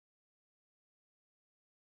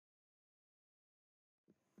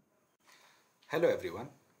Hello everyone,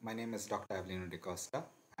 my name is Dr. Avelyno D Costa,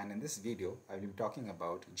 and in this video I will be talking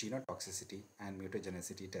about genotoxicity and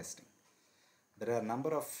mutagenicity testing. There are a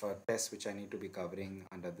number of tests which I need to be covering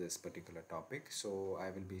under this particular topic, so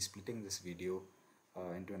I will be splitting this video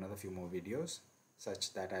into another few more videos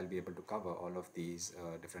such that I'll be able to cover all of these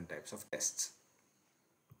different types of tests.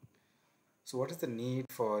 So what is the need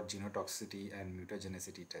for genotoxicity and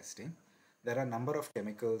mutagenicity testing? There are a number of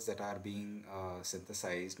chemicals that are being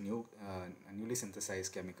synthesized, newly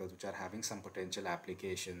synthesized chemicals which are having some potential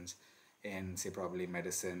applications in, say, probably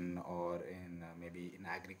medicine or in maybe in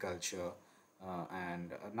agriculture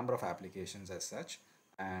and a number of applications as such.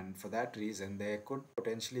 And for that reason, there could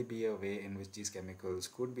potentially be a way in which these chemicals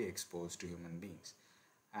could be exposed to human beings.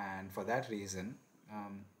 And for that reason,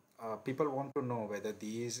 people want to know whether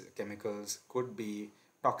these chemicals could be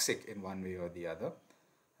toxic in one way or the other.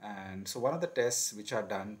 And so one of the tests which are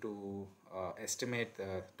done to estimate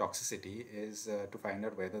the toxicity is to find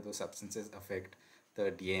out whether those substances affect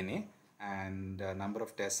the DNA. And a number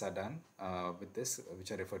of tests are done with this, which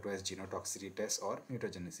are referred to as genotoxicity tests or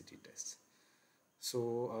mutagenicity tests.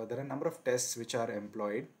 So there are a number of tests which are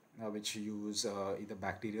employed, which use either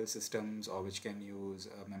bacterial systems or which can use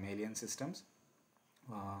mammalian systems.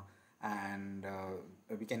 And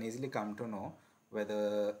we can easily come to know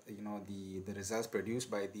whether the results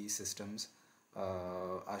produced by these systems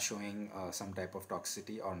are showing some type of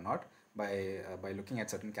toxicity or not by looking at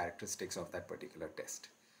certain characteristics of that particular test.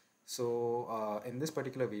 So in this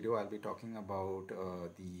particular video, I'll be talking about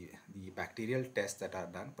the bacterial tests that are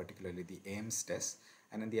done, particularly the Ames test.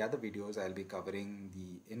 And in the other videos, I'll be covering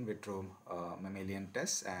the in vitro mammalian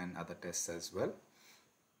tests and other tests as well.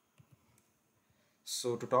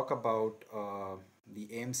 So to talk about the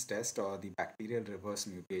Ames test or the bacterial reverse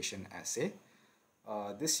mutation assay,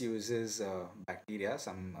 this uses bacteria,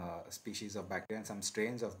 some species of bacteria and some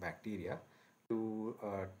strains of bacteria to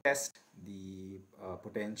test the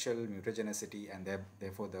potential mutagenicity and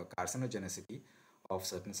therefore the carcinogenicity of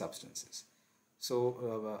certain substances.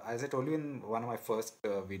 So as I told you in one of my first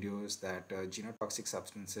videos that genotoxic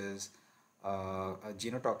substances,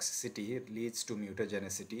 genotoxicity leads to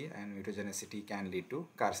mutagenicity and mutagenicity can lead to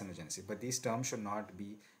carcinogenicity, but these terms should not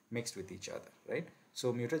be mixed with each other, right?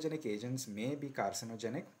 So mutagenic agents may be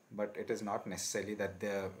carcinogenic, but it is not necessarily that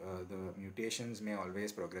the mutations may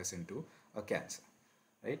always progress into a cancer,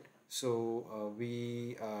 right? So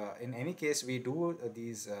we in any case we do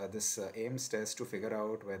this Ames test to figure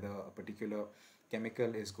out whether a particular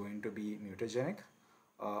chemical is going to be mutagenic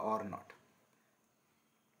or not.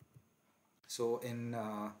 So in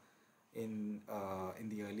the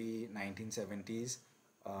early 1970s,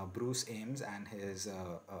 Bruce Ames and his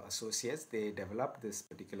associates, they developed this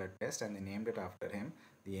particular test and they named it after him,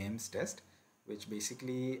 the Ames test, which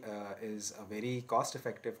basically is a very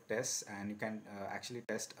cost-effective test, and you can actually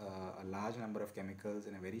test a large number of chemicals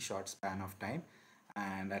in a very short span of time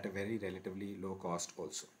and at a very relatively low cost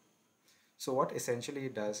also. So what essentially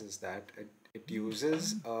it does is that it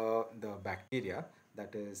uses the bacteria,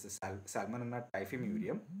 that is the Salmonella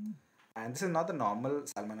typhimurium, and this is not the normal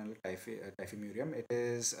Salmonella typhimurium. It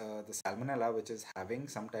is the Salmonella which is having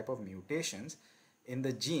some type of mutations in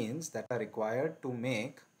the genes that are required to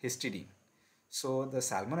make histidine. So the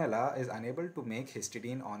Salmonella is unable to make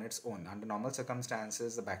histidine on its own. Under normal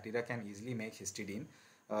circumstances, the bacteria can easily make histidine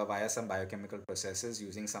via some biochemical processes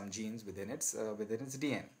using some genes within its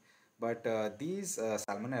DNA. But these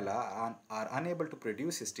Salmonella are unable to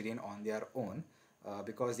produce histidine on their own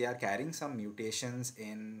because they are carrying some mutations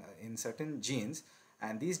in certain genes,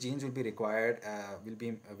 and these genes will be required will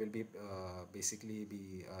be basically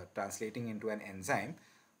be translating into an enzyme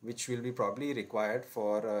which will be probably required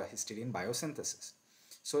for histidine biosynthesis.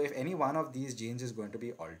 So if any one of these genes is going to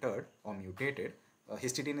be altered or mutated,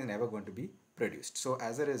 histidine is never going to be produced. So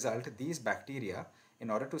as a result, these bacteria, in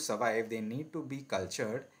order to survive, they need to be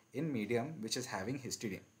cultured in medium which is having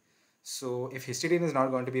histidine. So if histidine is not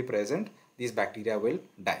going to be present, these bacteria will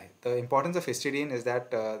die. The importance of histidine is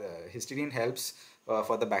that histidine helps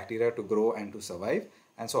for the bacteria to grow and to survive.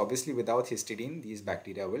 And so obviously without histidine, these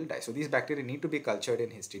bacteria will die. So these bacteria need to be cultured in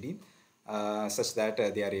histidine such that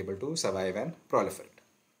they are able to survive and proliferate.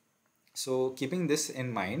 So keeping this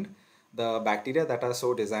in mind, the bacteria that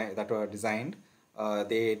are designed,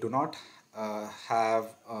 they do not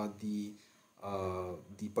have the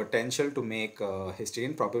potential to make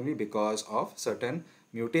histidine, probably because of certain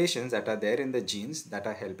mutations that are there in the genes that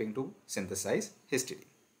are helping to synthesize histidine.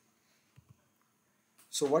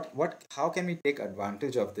 So how can we take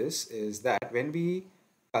advantage of this is that when we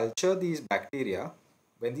culture these bacteria,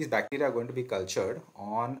 when these bacteria are going to be cultured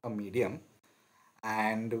on a medium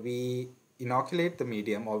and we inoculate the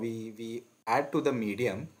medium, or we add to the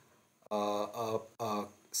medium a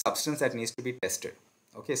substance that needs to be tested.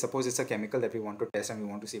 Okay, suppose it's a chemical that we want to test and we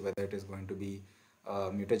want to see whether it is going to be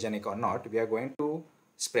mutagenic or not. We are going to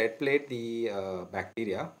spread plate the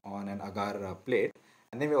bacteria on an agar plate,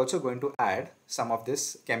 and then we're also going to add some of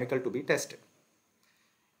this chemical to be tested.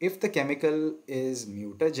 If the chemical is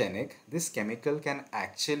mutagenic, this chemical can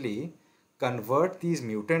actually convert these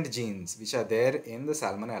mutant genes which are there in the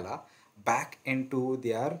salmonella back into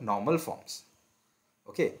their normal forms.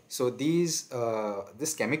 Okay, so this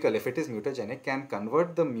chemical, if it is mutagenic, can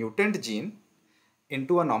convert the mutant gene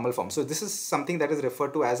into a normal form. So this is something that is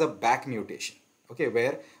referred to as a back mutation. Okay,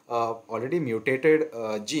 where already mutated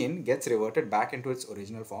gene gets reverted back into its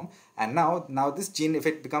original form, and now this gene, if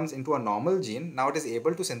it becomes into a normal gene, now it is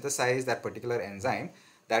able to synthesize that particular enzyme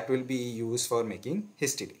that will be used for making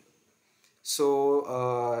histidine.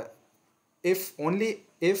 So if only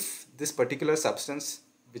if this particular substance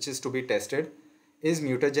which is to be tested is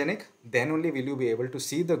mutagenic, then only will you be able to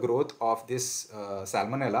see the growth of this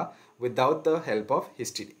salmonella without the help of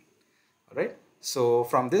histidine. All right. So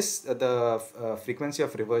from this, the frequency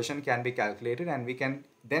of reversion can be calculated, and we can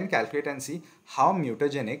then calculate and see how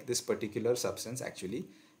mutagenic this particular substance actually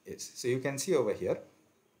is. So you can see over here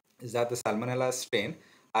is that the salmonella strain,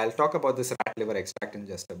 I'll talk about this rat liver extract in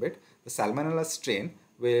just a bit. The salmonella strain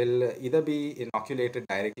will either be inoculated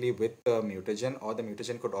directly with the mutagen, or the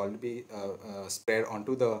mutagen could all be spread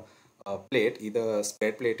onto the plate, either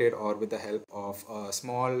spread plated or with the help of a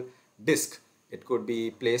small disc. It could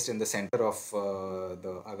be placed in the center of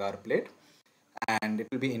the agar plate, and it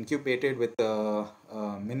will be incubated with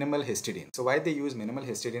minimal histidine. So why they use minimal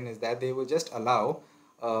histidine is that they will just allow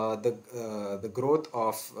the growth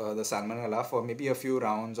of the salmonella for maybe a few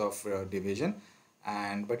rounds of division,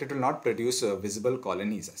 and but it will not produce visible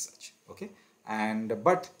colonies as such. Okay, and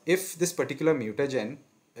but if this particular mutagen,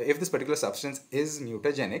 if this particular substance is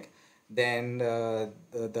mutagenic, then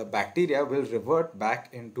the bacteria will revert back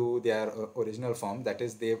into their original form. That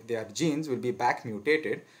is, their genes will be back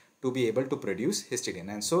mutated to be able to produce histidine.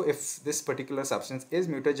 And so if this particular substance is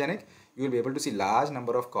mutagenic, you will be able to see large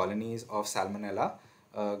number of colonies of salmonella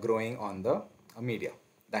growing on the media.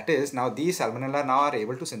 That is, now these salmonella now are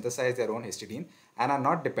able to synthesize their own histidine and are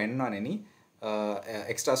not dependent on any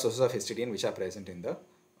extra sources of histidine which are present in the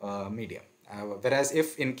medium. Whereas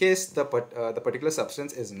if in case the particular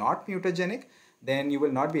substance is not mutagenic, then you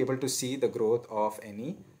will not be able to see the growth of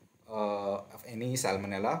any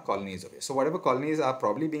salmonella colonies over here. So whatever colonies are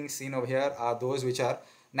probably being seen over here are those which are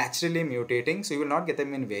naturally mutating. So you will not get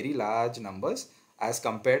them in very large numbers as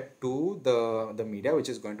compared to the media, which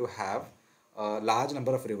is going to have a large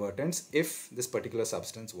number of revertants if this particular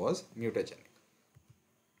substance was mutagenic.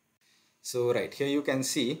 So right here you can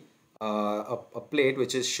see a plate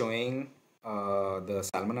which is showing the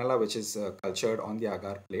salmonella which is cultured on the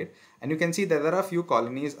agar plate, and you can see that there are a few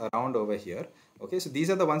colonies around over here. Okay, so these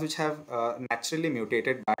are the ones which have naturally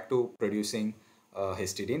mutated back to producing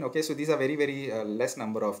histidine. Okay, so these are very less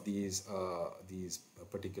number of these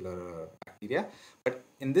particular bacteria, but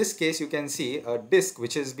in this case you can see a disc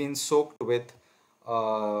which has been soaked with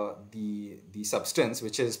the substance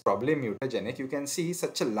which is probably mutagenic. You can see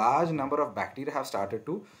such a large number of bacteria have started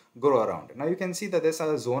to grow around. Now you can see that there's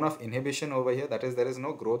a zone of inhibition over here. That is, there is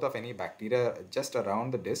no growth of any bacteria just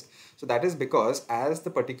around the disc. So that is because as the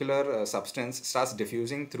particular substance starts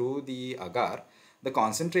diffusing through the agar, the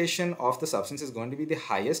concentration of the substance is going to be the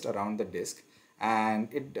highest around the disc, and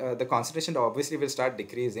the concentration obviously will start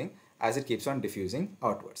decreasing as it keeps on diffusing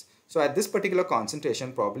outwards. So at this particular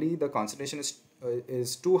concentration, probably the concentration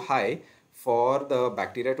is too high for the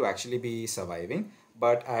bacteria to actually be surviving.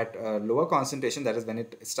 But at a lower concentration, that is when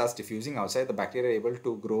it starts diffusing outside, the bacteria are able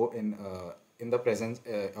to grow in the presence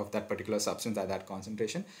of that particular substance at that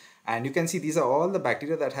concentration. And you can see these are all the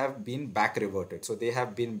bacteria that have been back reverted. So they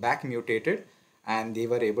have been back mutated, and they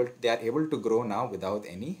are able to grow now without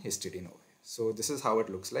any histidine over here. So this is how it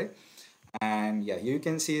looks like. And yeah, you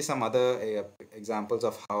can see some other examples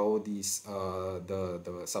of how these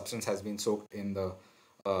the substance has been soaked in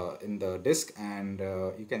the disc, and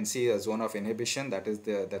you can see a zone of inhibition.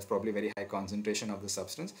 That's probably very high concentration of the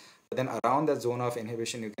substance. But then around that zone of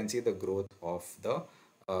inhibition, you can see the growth of the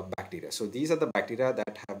bacteria. So these are the bacteria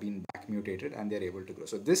that have been back mutated, and they're able to grow.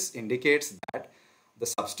 So this indicates that the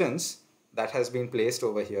substance that has been placed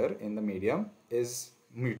over here in the medium is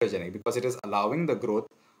mutagenic, because it is allowing the growth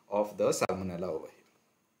of the salmonella over here.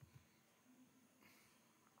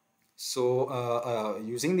 So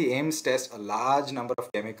using the Ames test, a large number of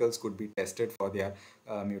chemicals could be tested for their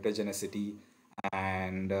mutagenicity,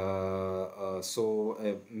 and so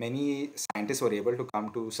many scientists were able to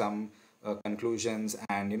come to some conclusions,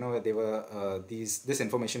 and they were this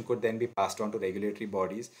information could then be passed on to regulatory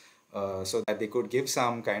bodies, so that they could give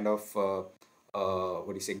some kind of what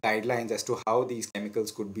do you say, guidelines as to how these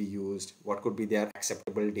chemicals could be used, what could be their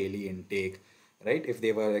acceptable daily intake, right? If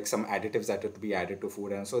they were like some additives that are to be added to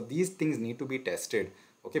food, and so these things need to be tested,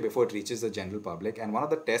 okay, before it reaches the general public. And one of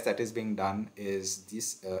the tests that is being done is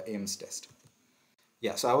this AIMS test.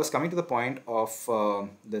 Yeah, so I was coming to the point of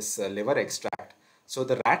this liver extract. So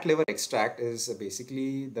the rat liver extract is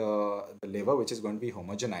basically the liver which is going to be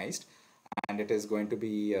homogenized, and it is going to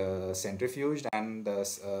be centrifuged, and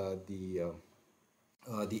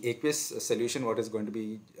the aqueous solution what is going to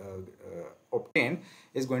be obtained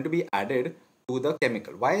is going to be added to the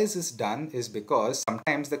chemical. Why is this done is because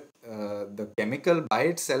sometimes the chemical by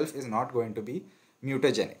itself is not going to be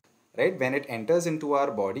mutagenic, right? When it enters into our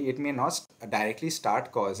body, it may not directly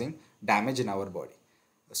start causing damage in our body.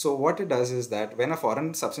 So what it does is that when a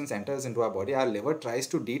foreign substance enters into our body, our liver tries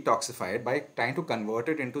to detoxify it by trying to convert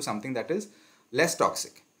it into something that is less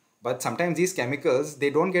toxic. But sometimes these chemicals, they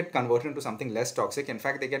don't get converted into something less toxic. In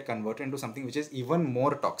fact, they get converted into something which is even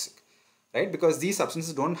more toxic, right? Because these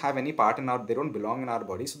substances don't have any part in they don't belong in our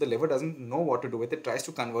body. So the liver doesn't know what to do with it, tries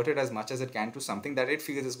to convert it as much as it can to something that it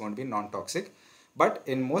feels is going to be non-toxic. But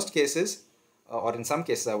in most cases, or in some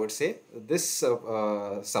cases, I would say, this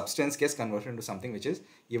substance gets converted into something which is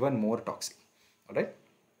even more toxic, all right?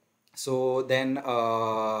 So then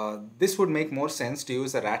this would make more sense to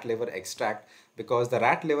use the rat liver extract, because the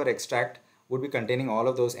rat liver extract would be containing all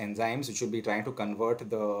of those enzymes which would be trying to convert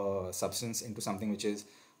the substance into something which is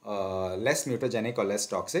less mutagenic or less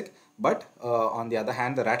toxic. But on the other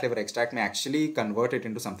hand, the rat liver extract may actually convert it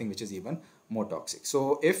into something which is even more toxic.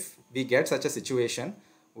 So if we get such a situation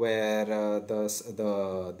where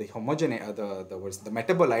the homogene the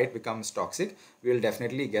metabolite becomes toxic, we will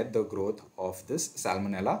definitely get the growth of this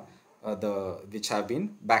salmonella, which have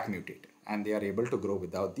been back mutated, and they are able to grow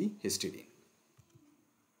without the histidine.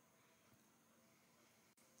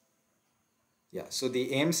 Yeah, so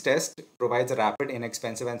the AIMS test provides a rapid,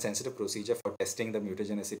 inexpensive, and sensitive procedure for testing the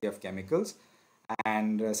mutagenicity of chemicals.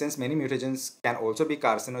 And since many mutagens can also be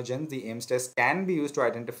carcinogens, the AIMS test can be used to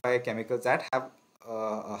identify chemicals that have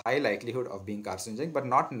a high likelihood of being carcinogenic, but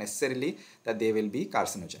not necessarily that they will be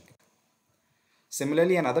carcinogenic.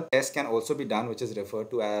 Similarly, another test can also be done, which is referred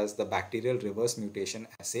to as the bacterial reverse mutation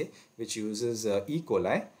assay, which uses E.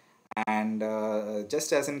 coli. And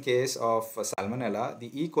just as in case of salmonella,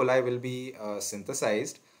 the E. coli will be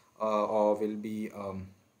synthesized or will be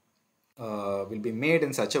made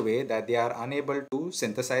in such a way that they are unable to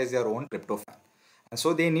synthesize their own tryptophan. And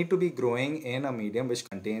so they need to be growing in a medium which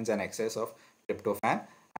contains an excess of tryptophan.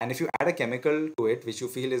 And if you add a chemical to it which you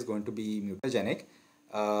feel is going to be mutagenic,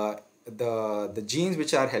 the genes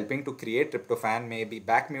which are helping to create tryptophan may be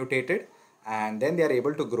back mutated, and then they are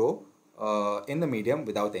able to grow in the medium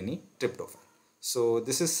without any tryptophan. So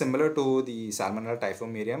this is similar to the Salmonella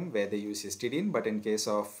typhimurium where they use histidine, but in case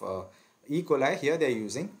of E. coli, here they are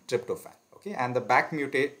using tryptophan. Okay, and the back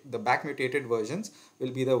mutated versions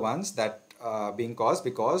will be the ones that being caused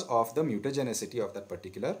because of the mutagenicity of that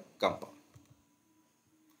particular compound.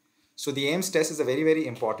 So the AIMS test is a very, very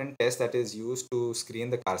important test that is used to screen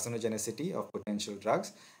the carcinogenicity of potential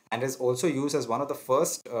drugs, and is also used as one of the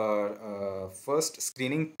first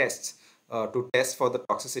screening tests to test for the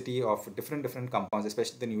toxicity of different compounds,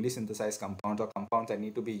 especially the newly synthesized compounds or compounds that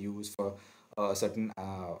need to be used for certain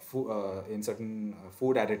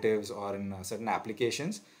food additives or in certain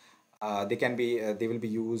applications. They will be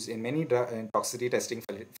used in many in toxicity testing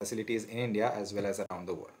facilities in India as well as around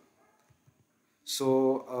the world.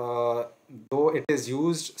 So, though it is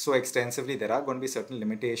used so extensively, there are going to be certain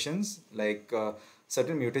limitations, like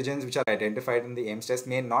certain mutagens which are identified in the AIMS test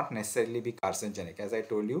may not necessarily be carcinogenic. As I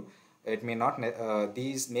told you, it may not.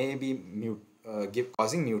 These may be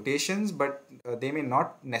causing mutations, but they may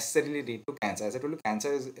not necessarily lead to cancer. As I told you,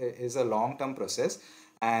 cancer is a long-term process,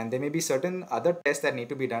 and there may be certain other tests that need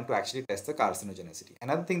to be done to actually test the carcinogenicity.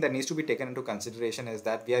 Another thing that needs to be taken into consideration is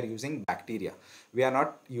that we are using bacteria. We are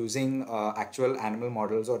not using actual animal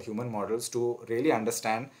models or human models to really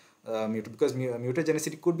understand because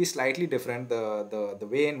mutagenicity could be slightly different. The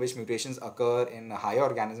way in which mutations occur in higher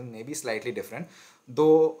organisms may be slightly different.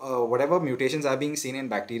 Though whatever mutations are being seen in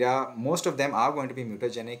bacteria, most of them are going to be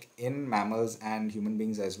mutagenic in mammals and human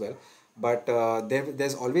beings as well. But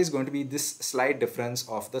there's always going to be this slight difference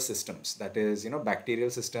of the systems. That is,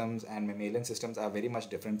 bacterial systems and mammalian systems are very much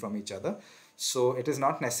different from each other. So it is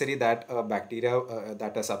not necessary that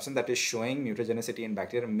that a substance that is showing mutagenicity in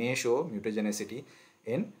bacteria may show mutagenicity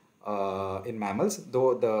in in mammals,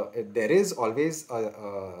 though there is always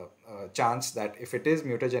a chance that if it is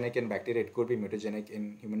mutagenic in bacteria, it could be mutagenic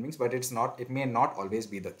in human beings, but it's not. It may not always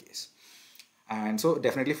be the case. And so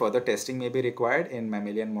definitely further testing may be required in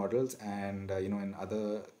mammalian models and in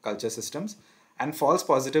other culture systems, and false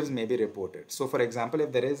positives may be reported. So for example,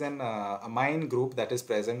 if there is an amine group that is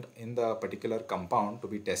present in the particular compound to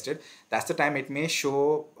be tested, that's the time it may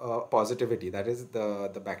show positivity. That is,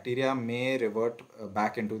 the bacteria may revert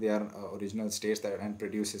back into their original states and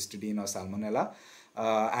produce histidine or salmonella.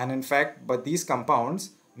 And in fact, but these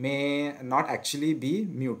compounds may not actually be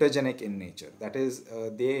mutagenic in nature. That is,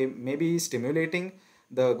 they may be stimulating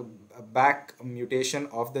the back mutation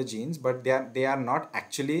of the genes, but they are not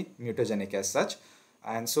actually mutagenic as such.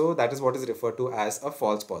 And so that is what is referred to as a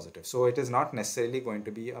false positive. So it is not necessarily going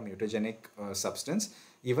to be a mutagenic substance,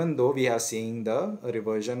 even though we are seeing the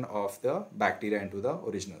reversion of the bacteria into the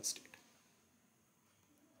original state.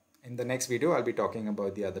 In the next video, I'll be talking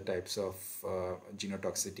about the other types of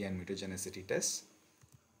genotoxicity and mutagenicity tests.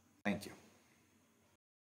 Thank you.